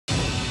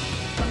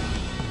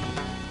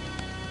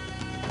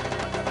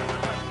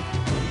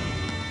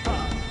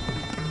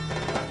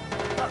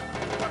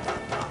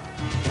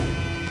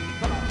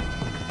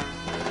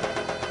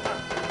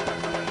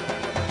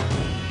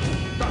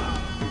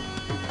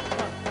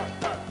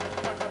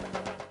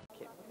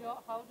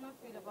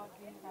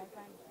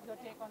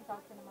take on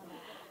South cinema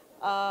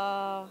now?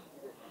 Uh,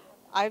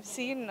 I've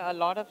seen a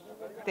lot of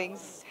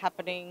things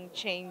happening,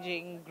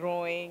 changing,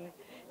 growing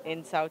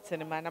in South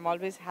cinema, and I'm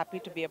always happy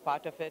to be a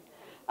part of it.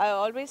 I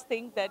always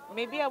think that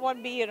maybe I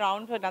won't be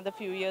around for another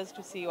few years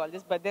to see all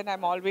this, but then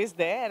I'm always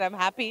there, and I'm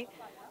happy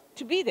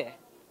to be there,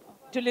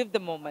 to live the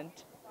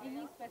moment.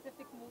 Any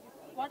specific movies?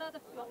 What are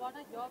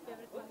your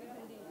favorite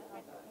movies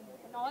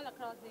in all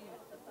across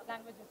the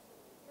languages?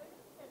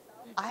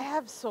 I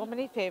have so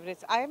many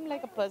favorites. I am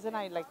like a person,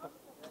 I like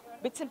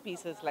bits and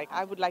pieces. Like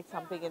I would like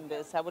something in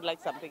this, I would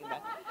like something in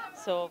that.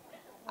 So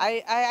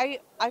I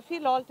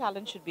feel all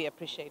talent should be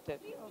appreciated.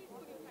 Okay.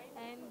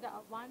 And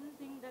one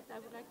thing that I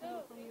would like to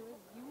know from you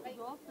is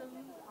your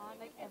films are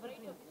like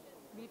evergreen,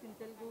 be it in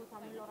Telugu,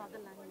 Tamil, or other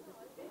languages.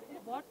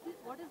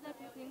 What is that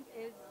you think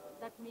is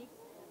that makes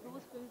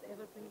those films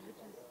evergreen, which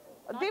is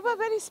not They were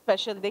very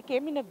special. They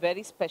came in a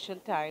very special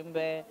time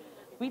where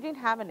we didn't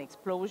have an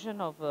explosion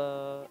of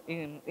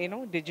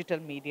digital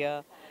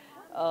media,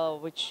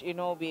 which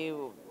we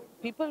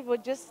people were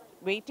just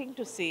waiting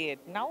to see it.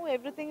 Now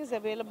everything is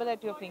available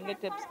at your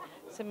fingertips,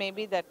 so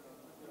maybe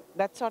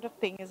that sort of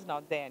thing is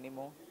not there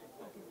anymore.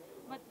 okay.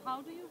 But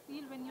how do you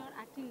feel when you're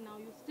acting now?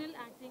 You're still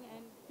acting,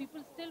 and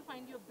people still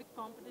find you a big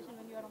competition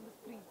when you're on the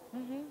screen.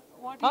 Hmm.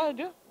 What do Oh, you? I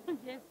do.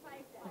 Yes.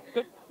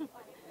 Good.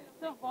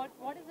 So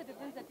what is the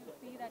difference that you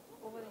see that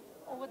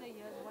over the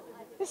years? What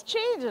is it? It's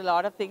changed. A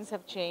lot of things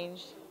have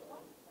changed.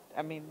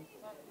 I mean,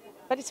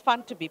 but it's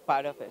fun to be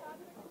part of it.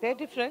 They're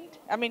different.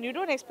 I mean, you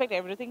don't expect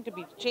everything to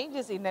be. Change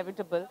is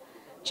inevitable.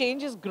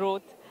 Change is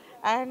growth,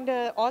 and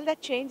all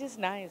that change is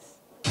nice.